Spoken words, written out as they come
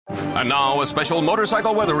And now, a special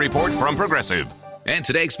motorcycle weather report from Progressive. And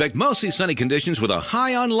today, expect mostly sunny conditions with a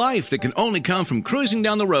high on life that can only come from cruising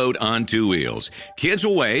down the road on two wheels. Kids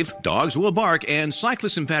will wave, dogs will bark, and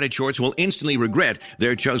cyclists in padded shorts will instantly regret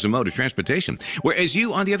their chosen mode of transportation. Whereas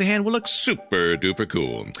you, on the other hand, will look super duper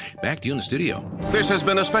cool. Back to you in the studio. This has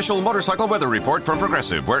been a special motorcycle weather report from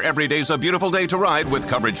Progressive, where every day's a beautiful day to ride with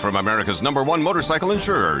coverage from America's #1 motorcycle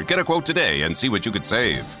insurer. Get a quote today and see what you could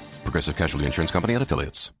save. Progressive Casualty Insurance Company and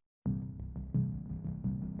Affiliates.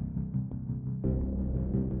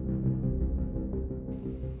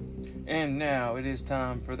 And now it is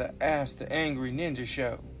time for the Ask the Angry Ninja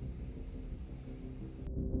Show.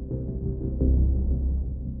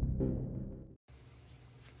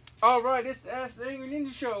 Alright, it's the Ask the Angry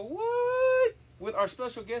Ninja Show. What? With our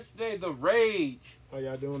special guest today, The Rage. How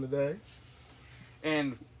y'all doing today?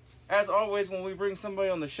 And as always, when we bring somebody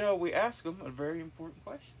on the show, we ask them a very important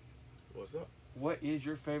question. What's up? What is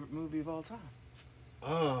your favorite movie of all time?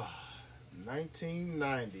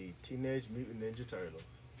 1990 Teenage Mutant Ninja Turtles.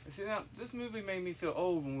 See, now, this movie made me feel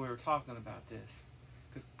old when we were talking about this.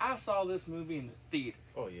 Because I saw this movie in the theater.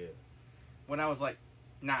 Oh, yeah. When I was like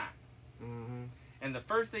 9. Mm-hmm. And the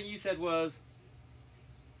first thing you said was,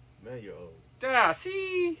 Man, you're old.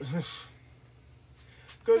 See?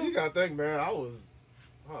 Because you got to think, man, I was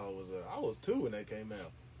 2 when that came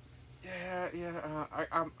out. Yeah.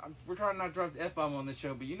 We're trying not to drop the F-bomb on this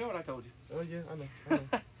show, but you know what I told you. Oh, yeah, I know.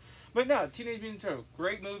 But no, Teenage Mutant Turtles,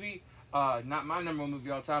 great movie. Not my #1 movie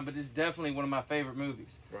of all time, but it's definitely one of my favorite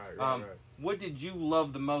movies. Right. What did you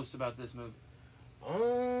love the most about this movie?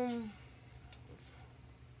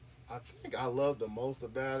 I think I love the most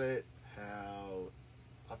about it how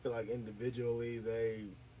I feel like individually they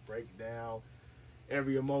break down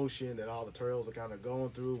every emotion that all the turtles are kind of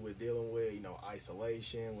going through with dealing with,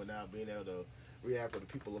 isolation, with not being able to react with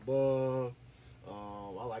the people above.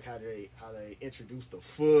 I like how they introduced the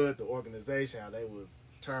Foot, the organization, how they was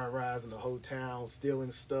terrorizing the whole town,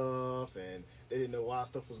 stealing stuff, and they didn't know why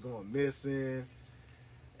stuff was going missing.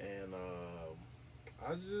 And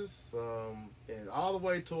I just and all the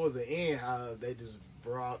way towards the end, how they just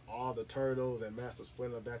brought all the turtles and Master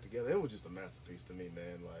Splinter back together. It was just a masterpiece to me,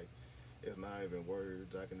 man. Like, it's not even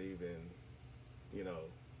words I can even,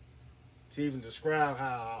 to even describe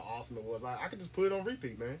how awesome it was. Like, I could just put it on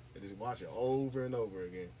repeat, man, and just watch it over and over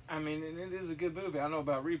again. I mean, and it is a good movie. I know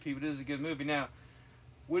about repeat, but it is a good movie. Now,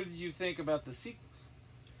 what did you think about the sequels?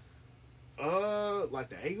 Like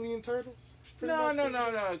the Alien Turtles? No,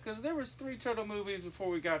 because there was 3 turtle movies before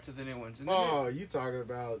we got to the new ones. And you talking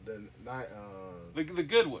about the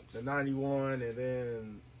good ones? The 91, and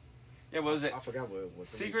then what was it? I forgot what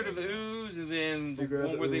Secret of the Ooze, and then Secret the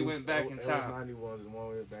one where they went back in time. It was 91, and the one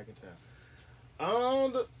where they went back in time.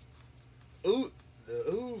 The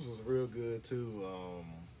Ooze was real good too.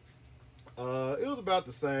 It was about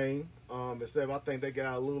the same, except I think they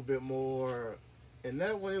got a little bit more. In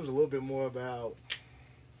that one, it was a little bit more about,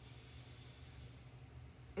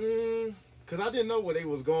 because I didn't know where they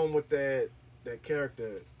was going with that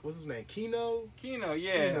character. What's his name? Keno,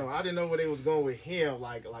 yeah. Keno. I didn't know where they was going with him.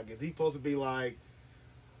 Like is he supposed to be like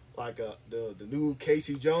the new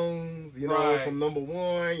Casey Jones, right, from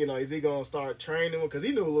 #1? Is he gonna start training? Because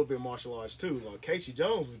he knew a little bit of martial arts too. Casey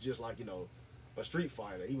Jones was just like a street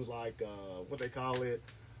fighter. He was like what they call it,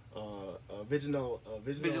 a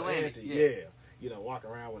vigilante. Yeah. Walk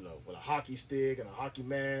around with a hockey stick and a hockey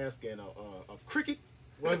mask and a cricket.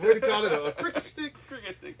 What do you call it? A cricket stick?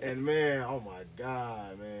 Cricket stick. And man, oh my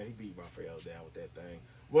God, man, he beat Raphael down with that thing.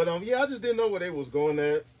 But I just didn't know where they was going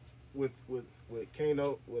at with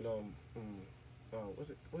Kano, with what was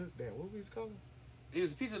he calling? He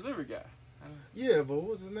was a pizza delivery guy. Yeah, but what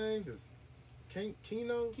was his name?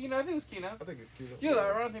 Keno? Keno, I think it was Keno. I think it's Keno. You know the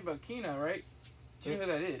ironic thing about Keno, right? Do you know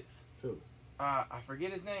who that is? Who? I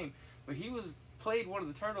forget his name, but he played one of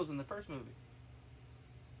the turtles in the first movie.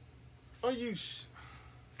 Are you?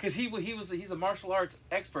 Because he's a martial arts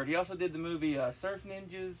expert. He also did the movie Surf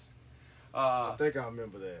Ninjas. I think I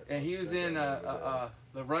remember that. And he was in The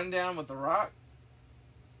Rundown with The Rock.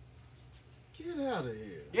 Get out of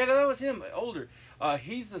here. Yeah, that was him, older.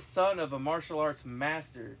 He's the son of a martial arts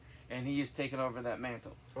master, and he is taking over that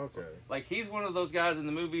mantle. Okay. Like, he's one of those guys in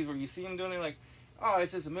the movies where you see him doing it like, oh,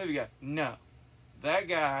 it's just a movie guy. No. That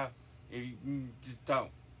guy, you just don't.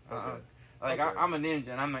 Okay. Like, okay. I'm a ninja,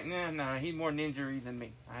 and I'm like, nah, he's more ninja-y than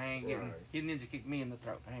me. I ain't getting... Right. He ninja kicked me in the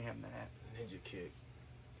throat. I ain't having that happen. Ninja kick.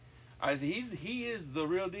 He is the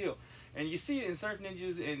real deal. And you see it in Surf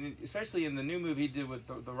Ninjas, and especially in the new movie he did with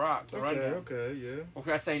The Rock, The Rundown. Okay, yeah. Well,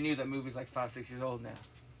 I say new, that movie's like 5-6 years old now.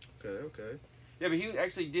 Okay. Yeah, but he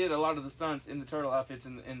actually did a lot of the stunts in the turtle outfits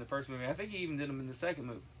in the first movie. I think he even did them in the second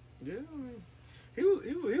movie. Yeah, I mean, he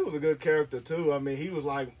was a good character too. I mean, he was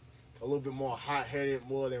like a little bit more hot-headed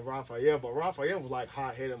more than Raphael, but Raphael was like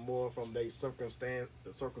hot-headed more from the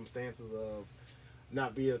circumstances of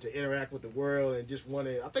not being able to interact with the world and just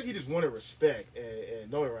wanted. I think he just wanted respect and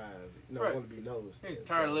notoriety. You know, Right. wanted to be noticed. He's And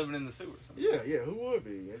tired so- of living in the sewers. Yeah, who would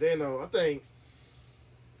be? And then I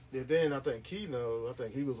think Kino, I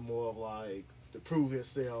think he was more of like to prove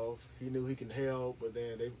himself. He knew he can help, but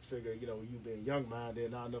then they figure, you being young-minded,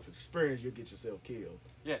 not enough experience, you'll get yourself killed.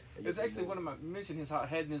 Yeah, And it's you actually can one of my mention his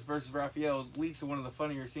hot-headedness versus Raphael leads to one of the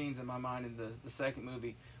funnier scenes in my mind in the second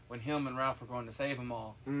movie when him and Ralph are going to save them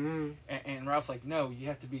all, Mm-hmm. and Ralph's like, "No, you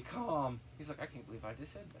have to be calm." He's like, "I can't believe I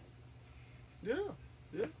just said that."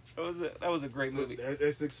 Yeah. That was a great movie.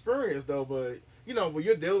 It's the experience though, but when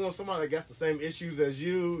you're dealing with somebody that gets the same issues as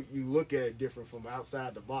you look at it different from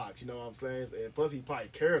outside the box. You know what I'm saying? And plus, he probably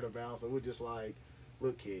cared about, so we're just like,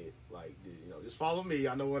 look, kid, like, just follow me.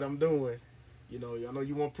 I know what I'm doing. I know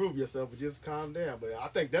you want to prove yourself, but just calm down. But I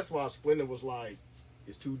think that's why Splinter was like,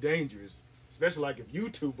 it's too dangerous, especially like if you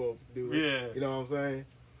two both do it. Yeah. You know what I'm saying?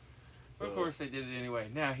 So of course they did it anyway.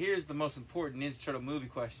 Now here's the most important Ninja Turtle movie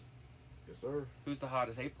question: Yes, sir. Who's the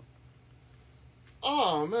hottest April?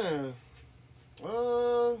 Oh man,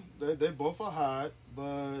 they both are hot,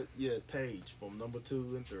 but yeah, Paige from number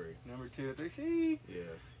 2 and 3. Number 2 or 3. See,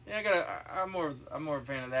 Yes. yeah, I'm more a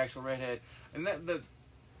fan of the actual redhead, and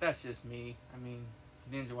that's just me. I mean,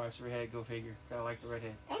 Ninja Wife's redhead. Go figure. Gotta like the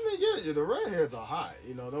redhead. I mean, yeah, the redheads are hot.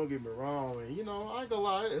 Don't get me wrong. And, I ain't gonna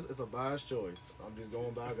lie, it's a biased choice. I'm just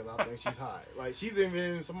going by because I think she's hot. Like, she's even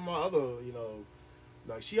in some of my other,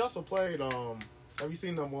 like, she also played, have you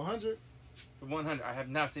seen the 100? The 100. I have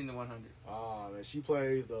not seen the 100. Man, she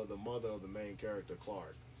plays the mother of the main character,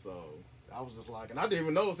 Clark. So, I was just like, and I didn't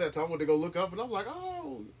even notice that time. I went to go look up, and I'm like,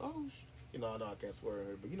 oh, I know I can't swear at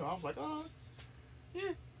her, but, I was like, oh. Yeah,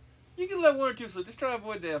 you can let 1 or 2 slip. Just try to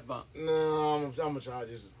avoid the F bomb. No, I'm gonna try to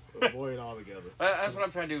just avoid it altogether. That's what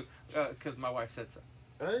I'm trying to do because my wife said so.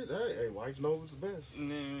 Hey, wife knows what's best.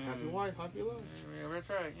 Happy wife, happy life. Yeah, that's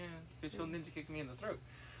right. Yeah, because she'll ninja kick me in the throat.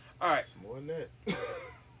 All right, It's more than that.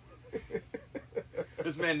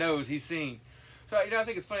 this man knows. He's seen. So I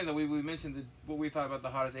think it's funny that we mentioned what we thought about the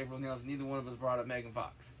hottest April O'Neils. Neither one of us brought up Megan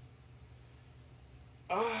Fox.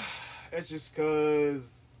 It's just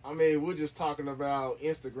because, I mean, we're just talking about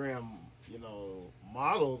Instagram,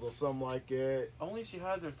 models or something like that. Only if she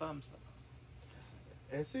hides her thumbs,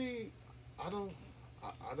 though. And see, I don't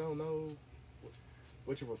know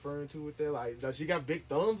what you're referring to with that. Like, does she got big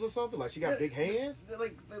thumbs or something? Like, she got big hands? They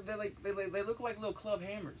look like little club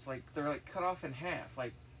hammers. Like they're like cut off in half.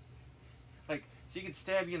 Like she could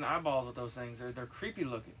stab you in the eyeballs with those things. They're creepy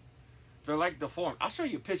looking. They're like deformed. I'll show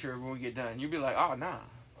you a picture when we get done. You'll be like, oh nah.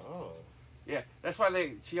 Oh. Yeah, that's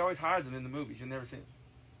why she always hides them in the movies. You'll never see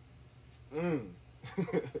them.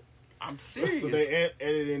 I'm serious. So they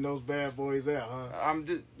editing those bad boys out, huh?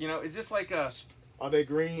 It's just like Are they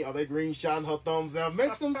green? Are they green shouting her thumbs out?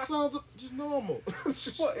 Make them sound just normal.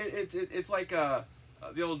 well, it's like the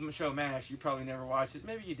old show MASH. You probably never watched it.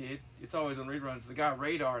 Maybe you did. It's always on reruns. The guy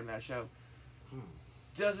Radar in that show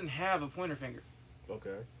doesn't have a pointer finger.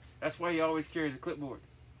 Okay. That's why he always carries a clipboard.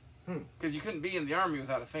 Because you couldn't be in the army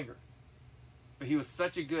without a finger. But he was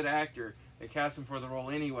such a good actor, they cast him for the role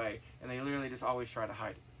anyway, and they literally just always try to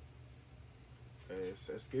hide it. Hey, it's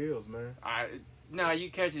skills, man. No, you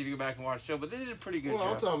catch it if you go back and watch the show, but they did a pretty good Well,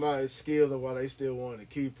 job. I'm talking about his skills and why they still wanted to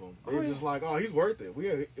keep him. They were yeah. just like, oh, he's worth it.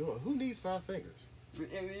 Who needs 5 fingers?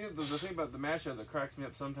 And the thing about the MASH show that cracks me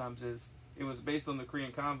up sometimes is it was based on the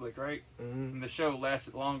Korean conflict, right? Mm-hmm. And the show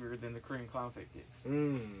lasted longer than the Korean conflict did.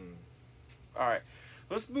 Mm. All right,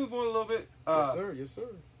 let's move on a little bit. Yes, sir. Yes, sir.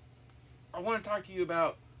 I want to talk to you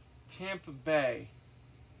about Tampa Bay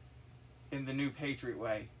in the new Patriot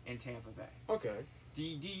way in Tampa Bay. Okay. Do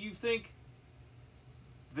you think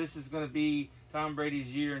this is going to be Tom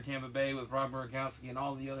Brady's year in Tampa Bay with Rob Gronkowski and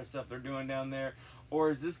all the other stuff they're doing down there? Or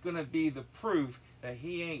is this going to be the proof that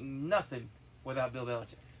he ain't nothing without Bill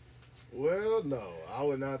Belichick? Well, no. I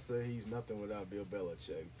would not say he's nothing without Bill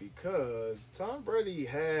Belichick because Tom Brady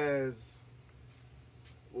has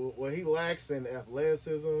what he lacks in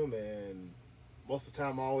athleticism and most of the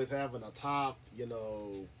time always having a top,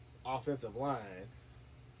 offensive line.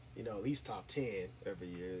 At least top 10 every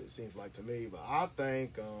year, it seems like to me. But I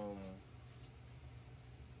think,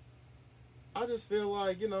 I just feel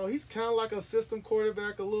like, he's kind of like a system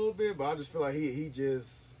quarterback a little bit, but I just feel like he's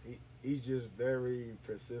just very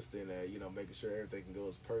persistent at, making sure everything can go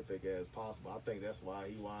as perfect as possible. I think that's why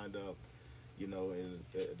he wind up, at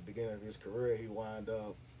the beginning of his career, he wind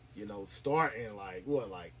up, starting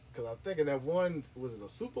because I think in that one, was it a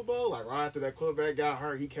Super Bowl? Like right after that quarterback got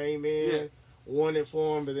hurt, he came in, won it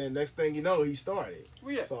for him, but then next thing you know, he started.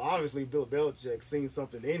 Well, yeah. So obviously Bill Belichick seen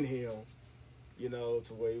something in him,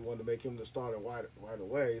 to where he wanted to make him the starter right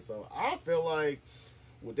away. So I feel like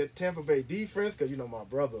with that Tampa Bay defense, because my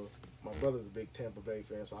brother's a big Tampa Bay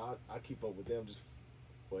fan, so I keep up with them just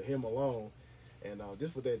for him alone. And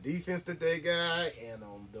just with that defense that they got and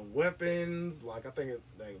the weapons, like I think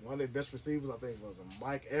one of their best receivers, I think was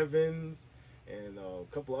Mike Evans and a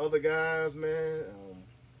couple of other guys, man.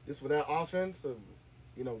 Just with that offense of,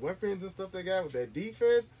 weapons and stuff they got with that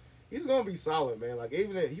defense, he's going to be solid, man. Like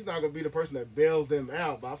even if he's not going to be the person that bails them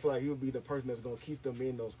out, but I feel like he'll be the person that's going to keep them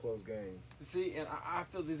in those close games. See, and I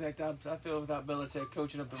feel the exact opposite. I feel without Belichick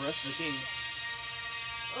coaching up the rest of the team.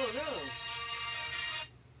 Oh, no.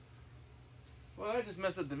 Well, I just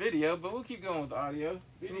messed up the video, but we'll keep going with the audio.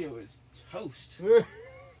 Video is toast.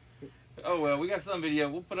 Oh, well, we got some video.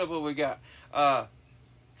 We'll put up what we got.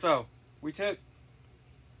 So, we took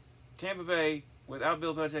Tampa Bay without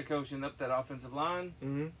Bill Belichick coaching up that offensive line.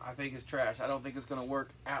 Mm-hmm. I think it's trash. I don't think it's going to work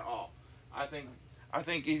at all. I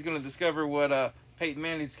think he's going to discover what Peyton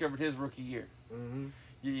Manning discovered his rookie year. Mm-hmm.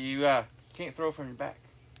 You can't throw from your back.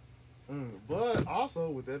 But also,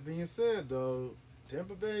 with that being said, though,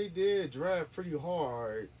 Tampa Bay did draft pretty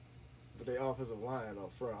hard with their offensive line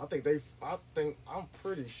up front. I'm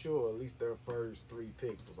pretty sure at least their first 3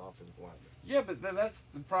 picks was offensive linemen. Yeah, but that's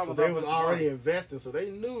the problem. So they was already investing, so they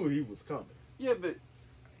knew he was coming. Yeah, but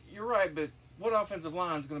you're right. But what offensive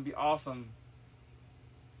line is going to be awesome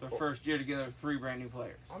their first year together with 3 brand new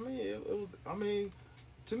players? I mean, it was. I mean,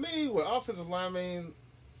 to me, with offensive linemen,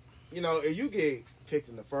 if you get picked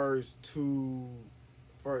in the first 2,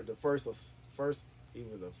 either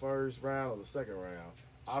the first round or the second round,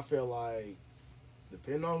 I feel like,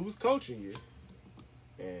 depending on who's coaching you,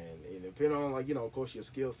 and depending on, of course, your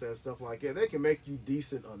skill set, stuff like that, they can make you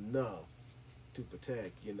decent enough to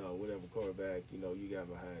protect, whatever quarterback, you got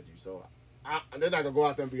behind you. So, they're not going to go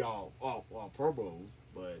out there and be all Pro Bowls,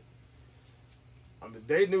 but, I mean,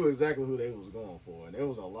 they knew exactly who they was going for, and there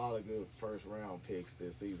was a lot of good first-round picks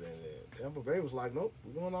this season. And Tampa Bay was like, nope,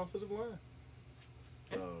 we're going offensive line.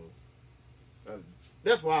 So,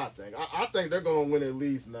 that's what I think. I think they're going to win at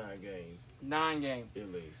least 9 games. 9 games.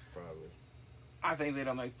 At least, probably. I think they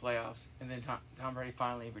don't make playoffs, and then Tom Brady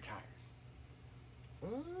finally retires.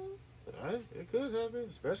 It could happen,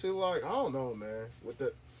 especially I don't know, man. With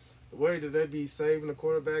the way that they be saving the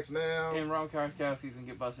quarterbacks now. And Ron Gronkowski's going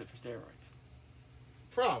to get busted for steroids.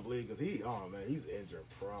 Probably, because he's injured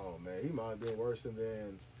prone, man. He might have been worse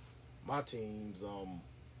than my team's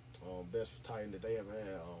best tight end that they ever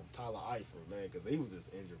had, Tyler Eifert, man, because he was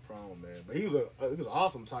just injury prone, man. But he was an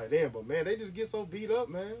awesome tight end. But man, they just get so beat up,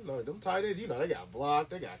 man. Them tight ends, they got blocked,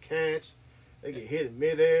 they got catch, they get hit in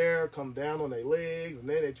midair, come down on their legs, and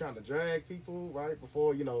then they trying to drag people right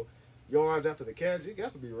before yards after the catch. It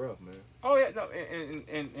got to be rough, man. Oh yeah, no,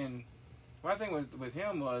 and my thing with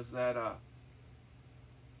him was that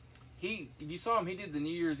if you saw him, he did the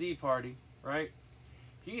New Year's Eve party, right?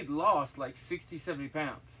 He had lost like 60, 70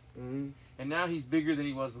 pounds. Mm-hmm. And now he's bigger than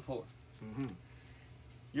he was before. Mm-hmm.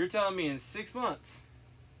 You're telling me in 6 months,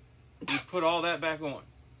 he put all that back on.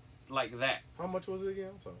 Like that. How much was it again?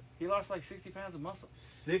 I'm sorry. He lost like 60 pounds of muscle.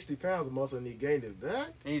 60 pounds of muscle and he gained it back?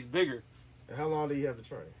 And he's bigger. And how long did he have to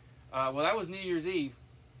train? Well, that was New Year's Eve.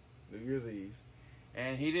 New Year's Eve.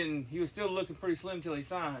 And he was still looking pretty slim till he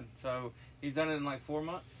signed. So he's done it in like 4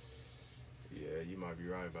 months. Yeah, you might be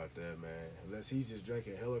right about that, man. Unless he's just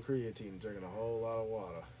drinking hella creatine and drinking a whole lot of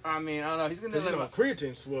water. I mean, I don't know. He's going to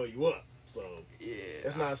creatine swell you up. So yeah,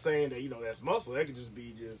 that's not saying that, that's muscle. That could just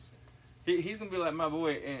be just... He's going to be like my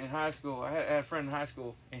boy in high school. I had a friend in high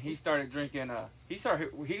school, and he started drinking... He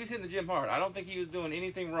was hitting the gym hard. I don't think he was doing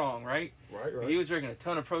anything wrong, right? Right. But he was drinking a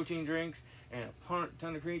ton of protein drinks and a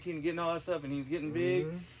ton of creatine and getting all that stuff, and he was getting big.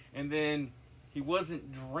 Mm-hmm. And then he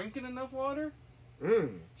wasn't drinking enough water.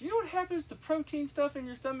 Do you know what happens to protein stuff in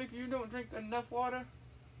your stomach if you don't drink enough water?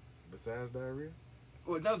 Besides diarrhea?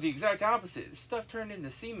 Well, no, the exact opposite. Stuff turned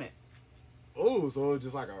into cement. Oh, so it's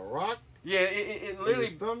just like a rock? Yeah, it literally... In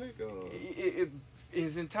his stomach?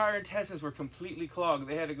 His entire intestines were completely clogged.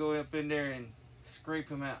 They had to go up in there and scrape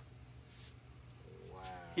him out. Wow.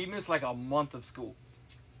 He missed like a month of school.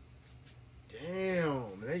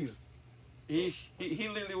 Damn. Man, he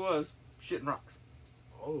literally was shitting rocks.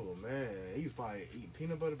 Oh, man. He was probably eating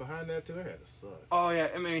peanut butter behind that, too. That had to suck. Oh, yeah.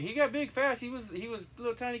 I mean, he got big fast. He was a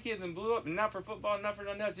little tiny kid and blew up. And not for football, not for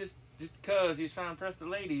nothing else. Just because he was trying to impress the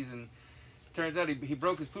ladies. And turns out he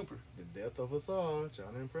broke his pooper. The death of us all.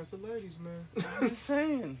 Trying to impress the ladies, man. I'm just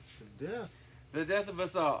saying. The death. The death of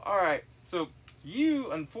us all. All right. So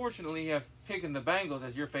you unfortunately have picking the Bengals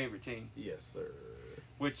as your favorite team. Yes, sir.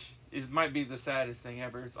 Which might be the saddest thing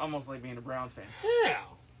ever. It's almost like being a Browns fan.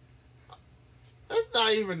 Hell, that's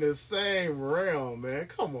not even the same realm, man.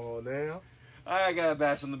 Come on now. I got a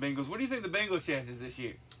bash on the Bengals. What do you think the Bengals' chances this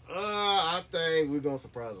year? I think we're gonna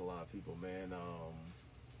surprise a lot of people, man.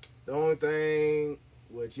 The only thing,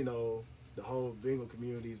 which the whole Bengal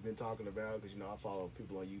community's been talking about, because I follow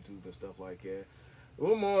people on YouTube and stuff like that.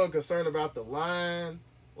 We're more concerned about the line,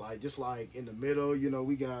 just like in the middle.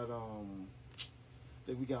 We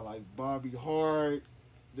got like Bobby Hart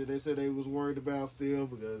that they said they was worried about still,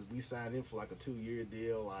 because we signed him for like a 2-year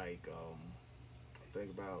deal. I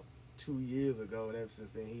think about 2 years ago, and ever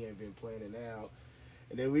since then he ain't been playing it out.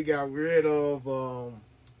 And then we got rid of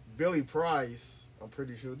Billy Price. I'm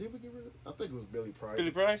pretty sure. Did we get rid of? I think it was Billy Price.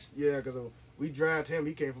 Billy Price? Yeah, because we drafted him.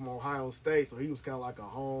 He came from Ohio State, so he was kind of like a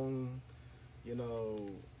home,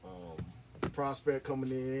 prospect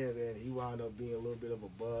coming in, and then he wound up being a little bit of a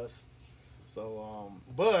bust. So,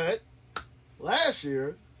 but last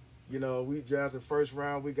year, we drafted first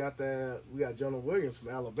round. We got Jonah Williams from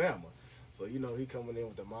Alabama. So, he coming in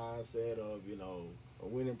with the mindset of, a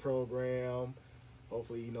winning program.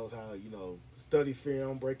 Hopefully he knows how, study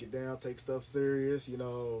film, break it down, take stuff serious,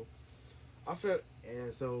 I felt,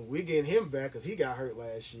 and so we getting him back because he got hurt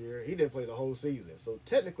last year. He didn't play the whole season. So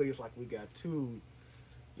technically it's like we got 2,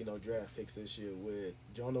 draft picks this year with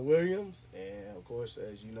Jonah Williams, and of course,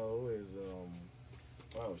 as you know, is,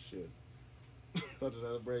 oh shit. I just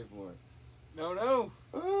had a brain fart. No.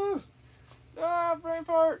 Brain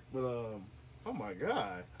fart. But, oh my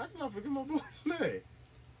God. How can I forget my boy's name?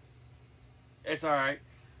 It's all right.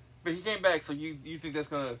 But he came back, so you think that's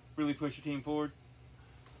going to really push your team forward?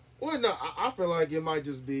 Well, no, I feel like it might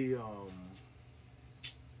just be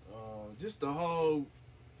just the whole,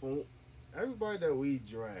 from everybody that we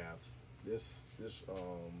draft, this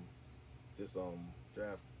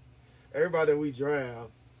draft, everybody that we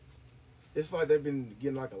draft, it's like they've been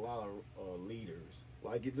getting like a lot of leaders.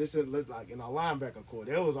 Like like in our linebacker core,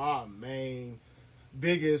 that was our main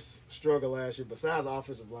biggest struggle last year. Besides the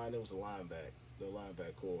offensive line, it was the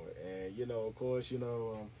linebacker core. And of course,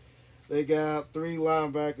 they got 3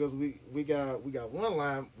 linebackers. We got one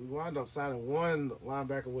line. We wound up signing one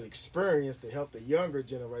linebacker with experience to help the younger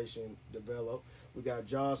generation develop. We got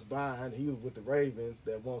Josh Bine. He was with the Ravens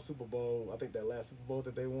that won Super Bowl. I think that last Super Bowl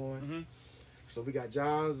that they won. Mm-hmm. So we got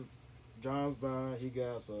John's Bond, he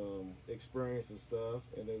got some experience and stuff,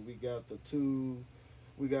 and then we got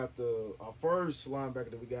our first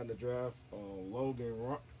linebacker that we got in the draft, Logan.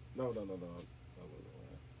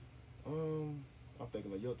 I'm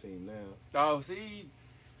thinking of your team now. Oh, see,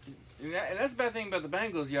 and that's the bad thing about the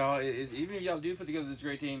Bengals, y'all. Is even if y'all do put together this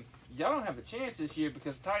great team, y'all don't have a chance this year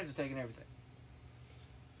because the Titans are taking everything.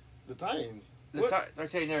 The Titans. The Titans are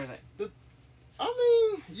taking everything. The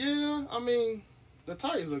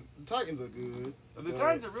Titans are good. The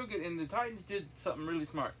Titans are real good, and the Titans did something really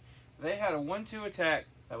smart. They had a 1-2 attack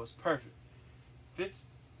that was perfect.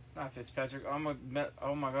 Not Fitzpatrick. Oh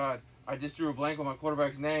my God! I just drew a blank on my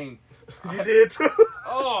quarterback's name. You did too.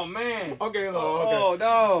 Oh man. Okay, okay. Oh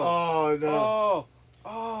no. Oh no.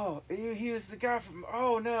 Oh, he was the guy from.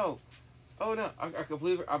 Oh no. I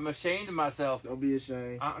completely. I'm ashamed of myself. Don't be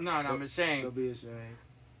ashamed. I'm ashamed. Don't be ashamed.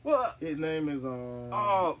 Well, his name is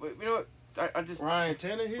Oh, you know what? I just Ryan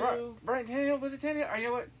Tannehill. Ryan Tannehill, was it Tannehill? You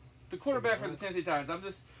know what? The quarterback for the Tennessee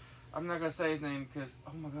Titans. I'm not gonna say his name because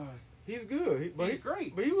oh my God. He's good. He's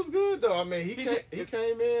great. But he was good though. I mean, he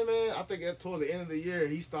came in, man. I think towards the end of the year,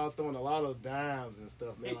 he started throwing a lot of dimes and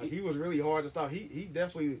stuff, man. Like he was really hard to stop. He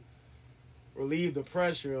definitely relieved the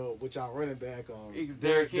pressure with y'all running back on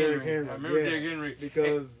Derrick Henry. I remember yes, Derrick Henry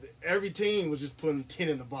because every team was just putting 10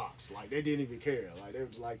 in the box. Like they didn't even care. Like they were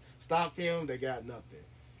just like stop him. They got nothing.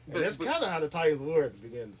 And that's kind of how the Titans were at the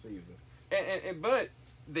beginning of the season. But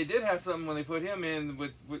they did have something when they put him in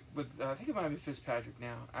with I think it might be Fitzpatrick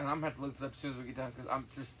now, and I'm gonna have to look this up as soon as we get done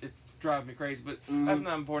because it's driving me crazy. But that's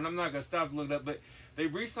not important. I'm not gonna stop to look it up. But they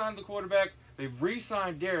re-signed the quarterback. They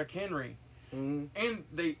re-signed Derrick Henry, and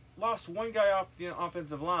they lost one guy off the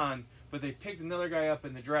offensive line, but they picked another guy up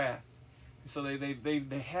in the draft. So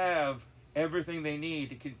they have everything they need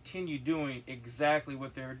to continue doing exactly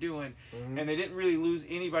what they're doing, and they didn't really lose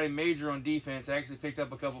anybody major on defense. They actually picked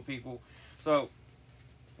up a couple people. So.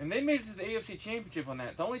 And they made it to the AFC Championship on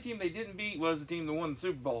that. The only team they didn't beat was the team that won the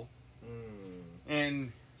Super Bowl.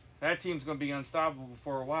 And that team's going to be unstoppable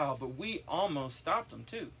for a while. But we almost stopped them,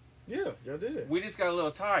 too. Yeah, y'all did. We just got a little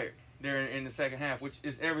tired there in the second half, which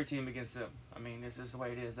is every team against them. I mean, this is the way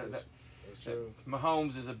it is. That's true.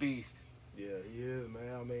 Mahomes is a beast. Yeah, he is,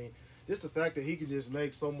 man. I mean, just the fact that he can just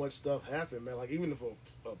make so much stuff happen, man. Like, even if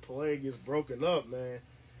a play gets broken up, man,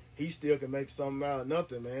 he still can make something out of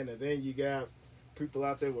nothing, man. And then you got people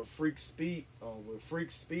out there with freak speed,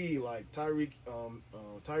 like Tyreek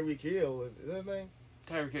Hill. Is that his name?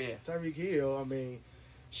 Tyreek Hill, yeah. Tyreek Hill. I mean,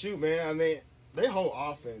 shoot, man. I mean, their whole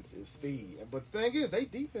offense is speed, but the thing is, their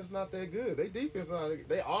defense not that good.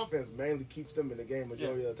 Their offense mainly keeps them in the game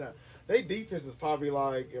majority of the time. Their defense is probably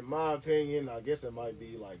like, in my opinion, I guess it might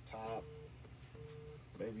be like top,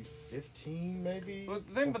 maybe 15, maybe Well,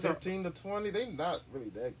 the thing from about 15 to 20. They not really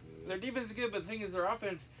that good. their defense is good, but the thing is, their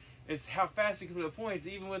offense is how fast they can put up points.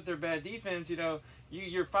 Even with their bad defense, you know,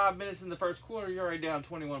 you're 5 minutes in the first quarter, you're already down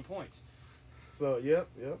 21 points. So yep.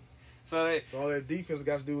 So So all that defense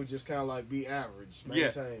got to do is just kind of like be average,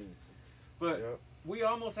 maintain. But Yep. we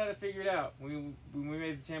almost had it figured out when we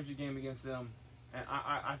made the championship game against them, and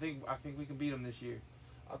I think we can beat them this year.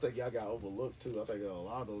 I think y'all got overlooked too. I think a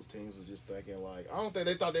lot of those teams was just thinking like, I don't think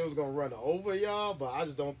they thought they was gonna run over y'all, but I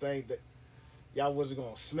just don't think that y'all wasn't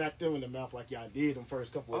gonna smack them in the mouth like y'all did them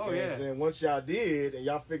first couple of games. Yeah. And then once y'all did, and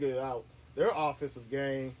y'all figured out their offensive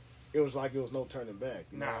game, it was like it was no turning back.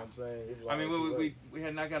 You know what I'm saying? It was like I mean, too late. we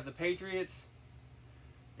had knocked out the Patriots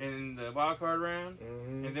in the wild card round,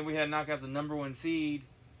 Mhm. and then we had knocked out the number 1 seed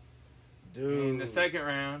Dude, in the second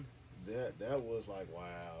round, that was like,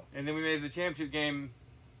 wow. and then we made the championship game,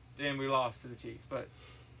 and we lost to the Chiefs. But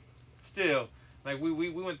still, like we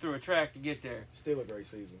went through a track to get there. Still a great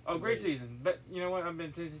season. Oh, To great me. season. But you know what? I've been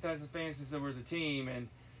a Tennessee Titans fan since there was a team, and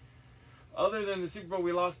other than the Super Bowl,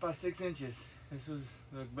 we lost by 6 inches. This was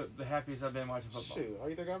the happiest I've been watching football. Shoot, how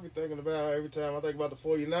you think I be thinking about every time I think about the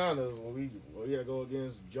 49ers when we had to go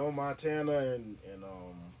against Joe Montana and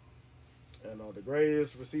the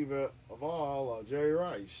greatest receiver of all, Jerry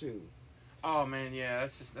Rice. Shoot. Oh man, yeah,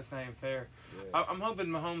 that's not even fair. Yeah. I'm hoping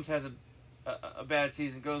Mahomes has a bad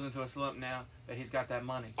season, goes into a slump now that he's got that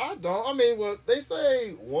money. I don't. I mean, well, they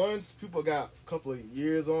say once people got a couple of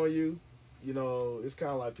years on you, you know, it's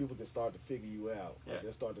kind of like people can start to figure you out. Yeah. Like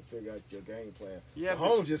they start to figure out your game plan. Yeah,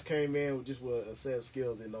 Mahomes just came in with a set of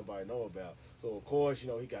skills that nobody know about. So, of course, you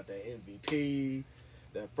know, he got that MVP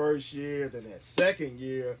that first year, then that second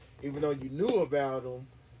year. Even though you knew about him,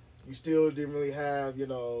 you still didn't really have, you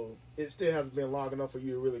know, it still hasn't been long enough for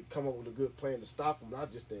you to really come up with a good plan to stop him,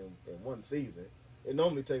 not just in one season. It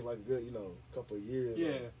normally takes like a good, you know, couple of years.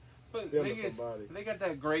 Yeah, but the them thing to is, somebody. they got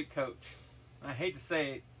that great coach. I hate to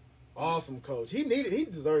say it. Awesome coach. He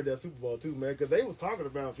deserved that Super Bowl too, man. Because they was talking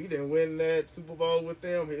about if he didn't win that Super Bowl with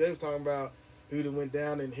them, they was talking about he would have went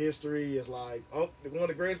down in history as like, one of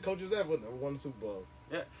the greatest coaches ever, never won the Super Bowl.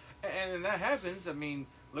 Yeah, and that happens. I mean,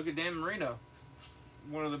 look at Dan Marino,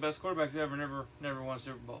 one of the best quarterbacks ever, never won a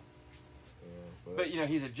Super Bowl. Yeah, But you know,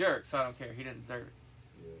 he's a jerk, so I don't care. He didn't deserve it.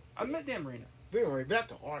 yeah. I met Dan Marino. Anyway, back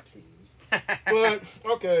to our teams. But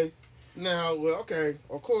okay, now,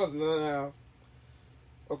 of course, in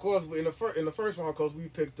the first one, of course, we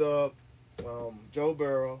picked up Joe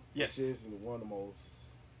Burrow, Yes. which is one of the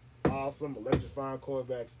most awesome, electrifying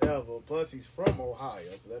quarterbacks ever. Plus, he's from Ohio,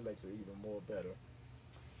 so that makes it even more better.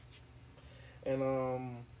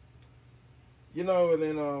 And you know,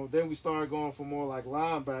 and then we started going for more like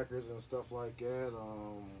linebackers and stuff like that.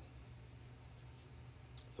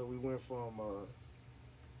 So we went from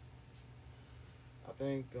I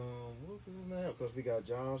think what was his name? Because we got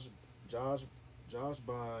Josh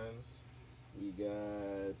Bynes. We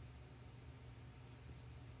got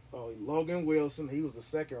Logan Wilson. He was the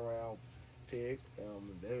second round pick.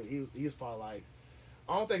 He was probably like,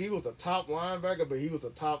 I don't think he was a top linebacker, but he was a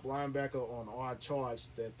top linebacker on our charts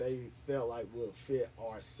that they felt like would fit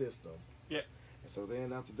our system. Yep. And so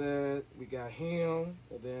then after that, we got him,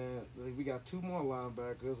 and then we got two more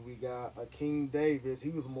linebackers. We got Akeem Davis. He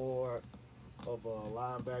was more of a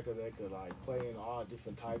linebacker that could like play in all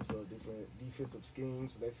different types of different defensive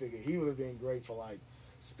schemes. So they figured he would have been great for like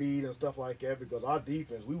speed and stuff like that, because our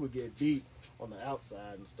defense, we would get beat on the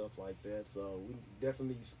outside and stuff like that. So we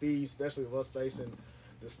definitely need speed, especially with us facing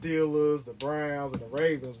the Steelers, the Browns, and the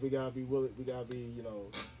Ravens. We gotta be willing. We gotta be,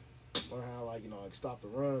 learn how like stop the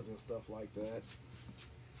runs and stuff like that.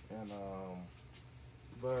 And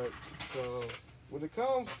but so when it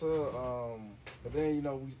comes to and then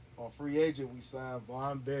we on free agent we signed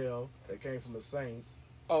Von Bell that came from the Saints.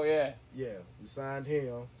 Oh yeah. Yeah, we signed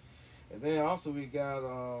him. And then also we got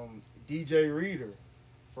DJ Reader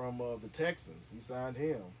from the Texans. We signed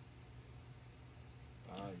him.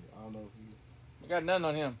 I don't know if you. We got nothing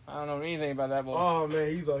on him. I don't know anything about that boy. Oh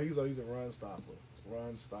man, he's a run stopper.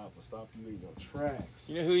 Run stopper. Stop you in your tracks.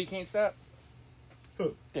 You know who he can't stop?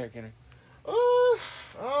 Who? Derrick Henry. I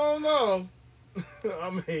don't know. I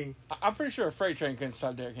mean, I'm pretty sure a freight train couldn't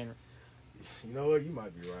stop Derrick Henry. You know what? You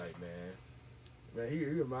might be right, man. Man, he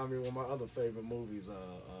reminded me of one of my other favorite movies.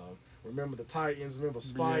 Remember the Titans? Remember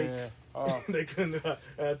Spike? Yeah. Oh. They couldn't.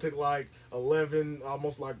 Took like 11,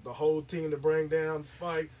 almost like the whole team to bring down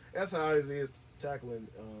Spike. That's how it is tackling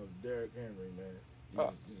Derrick Henry,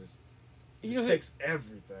 man. He just takes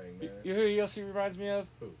everything, man. You know who else he reminds me of?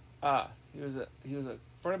 Who? He was a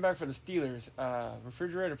running back for the Steelers,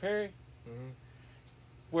 Refrigerator Perry. Mm-hmm.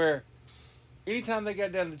 Where anytime they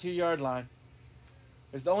got down to the 2-yard line,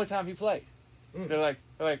 it's the only time he played. Mm. They're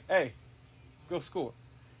like, hey, go score.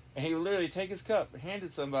 And he would literally take his cup, hand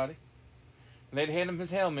it somebody, and they'd hand him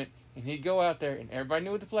his helmet, and he'd go out there, and everybody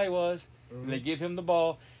knew what the play was, and they'd give him the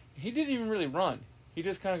ball. He didn't even really run. He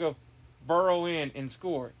just kind of go burrow in and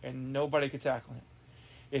score, and nobody could tackle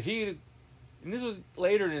him. And this was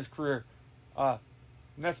later in his career, and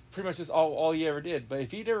that's pretty much just all he ever did. But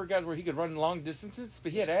if he'd ever got where he could run long distances,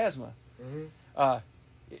 but he had asthma,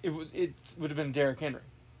 it would have been Derrick Henry.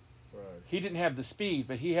 Right. He didn't have the speed,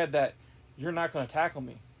 but he had that, you're not going to tackle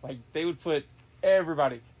me. Like, they would put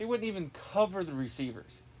everybody. They wouldn't even cover the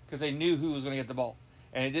receivers because they knew who was going to get the ball.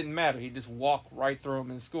 And it didn't matter. He'd just walk right through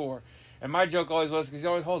them and score. And my joke always was, because he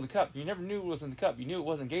always held the cup. You never knew it was in the cup. You knew it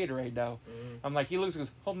wasn't Gatorade, though. Mm-hmm. I'm like, he looks and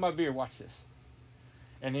goes, hold my beer, watch this.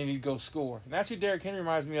 And then he'd go score. And that's who Derrick Henry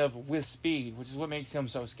reminds me of with speed, which is what makes him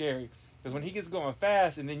so scary. Because when he gets going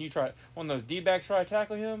fast, and then you try, one of those D-backs try to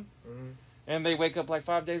tackle him, and they wake up like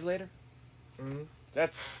 5 days later,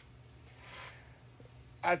 that's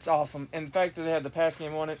awesome. And the fact that they had the pass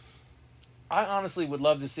game on it, I honestly would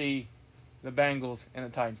love to see the Bengals and the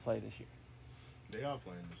Titans play this year. They are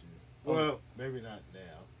playing this year. Well, maybe not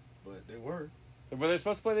now, but they were. Were they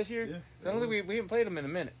supposed to play this year? Yeah. I don't think we haven't played them in a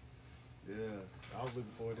minute. Yeah, I was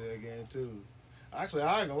looking forward to that game too. Actually,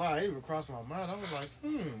 I ain't gonna lie, it even crossed my mind. I was like,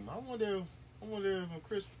 I wonder if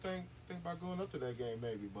Chris think about going up to that game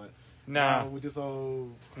maybe, but nah, with this whole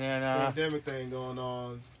pandemic thing going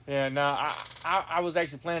on. Yeah, no, I was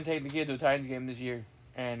actually planning to take the kid to a Titans game this year,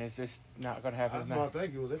 and it's just not gonna happen. I was about to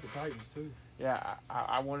think it was at the Titans too. Yeah,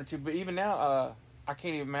 I wanted to, but even now, I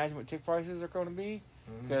can't even imagine what ticket prices are going to be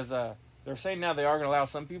because they're saying now they are going to allow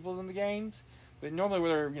some people in the games. But normally,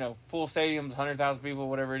 where they're full stadiums, 100,000 people,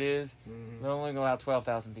 whatever it is, they're only going to allow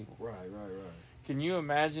 12,000 people. Right. Can you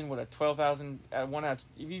imagine what a 12,000 at one out?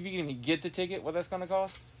 If you can even get the ticket, what that's going to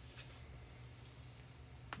cost?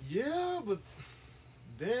 Yeah, but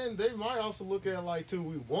then they might also look at like too.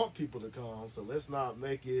 We want people to come, so let's not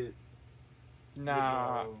make it.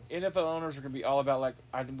 Nah, NFL owners are going to be all about like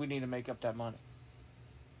we need to make up that money.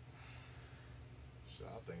 So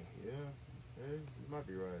I think, yeah, you might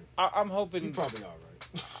be right. I'm hoping you probably are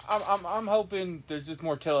right. I'm hoping there's just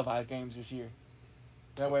more televised games this year.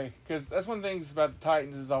 That way, because that's one of the things about the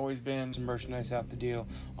Titans has always been some merchandise out the deal.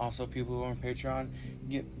 Also, people who are on Patreon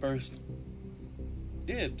get first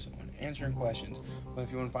dibs on answering questions. But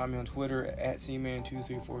if you want to find me on Twitter at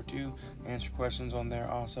cman2342, answer questions on there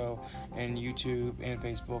also, and YouTube and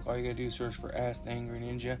Facebook. All you gotta do is search for Ask the Angry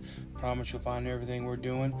Ninja. Promise you'll find everything we're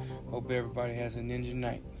doing. Hope everybody has a ninja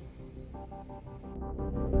night.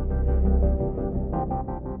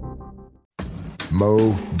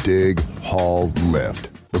 Mow, dig, haul, lift.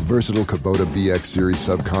 The versatile Kubota BX Series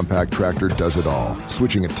subcompact tractor does it all.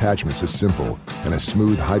 Switching attachments is simple, and a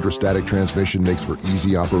smooth hydrostatic transmission makes for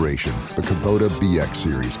easy operation. The Kubota BX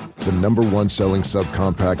Series, the #1 selling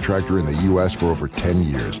subcompact tractor in the U.S. for over 10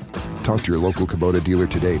 years. Talk to your local Kubota dealer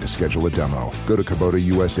today to schedule a demo. Go to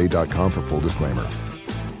KubotaUSA.com for full disclaimer.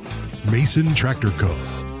 Mason Tractor Co.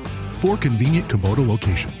 4 convenient Kubota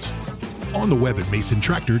locations. On the web at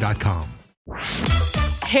masontractor.com.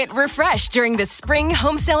 Hit refresh during the Spring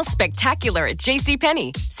Home Sale Spectacular at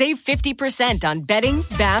JCPenney. Save 50% on bedding,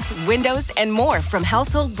 bath, windows, and more from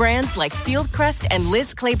household brands like Fieldcrest and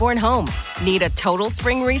Liz Claiborne Home. Need a total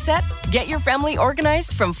spring reset? Get your family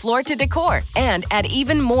organized from floor to decor and add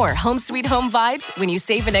even more home sweet home vibes when you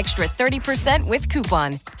save an extra 30% with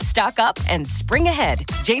coupon. Stock up and spring ahead.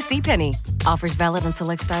 JCPenney. Offers valid on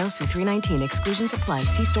select styles through 3/19. Exclusions apply.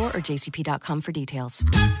 See store or jcp.com for details.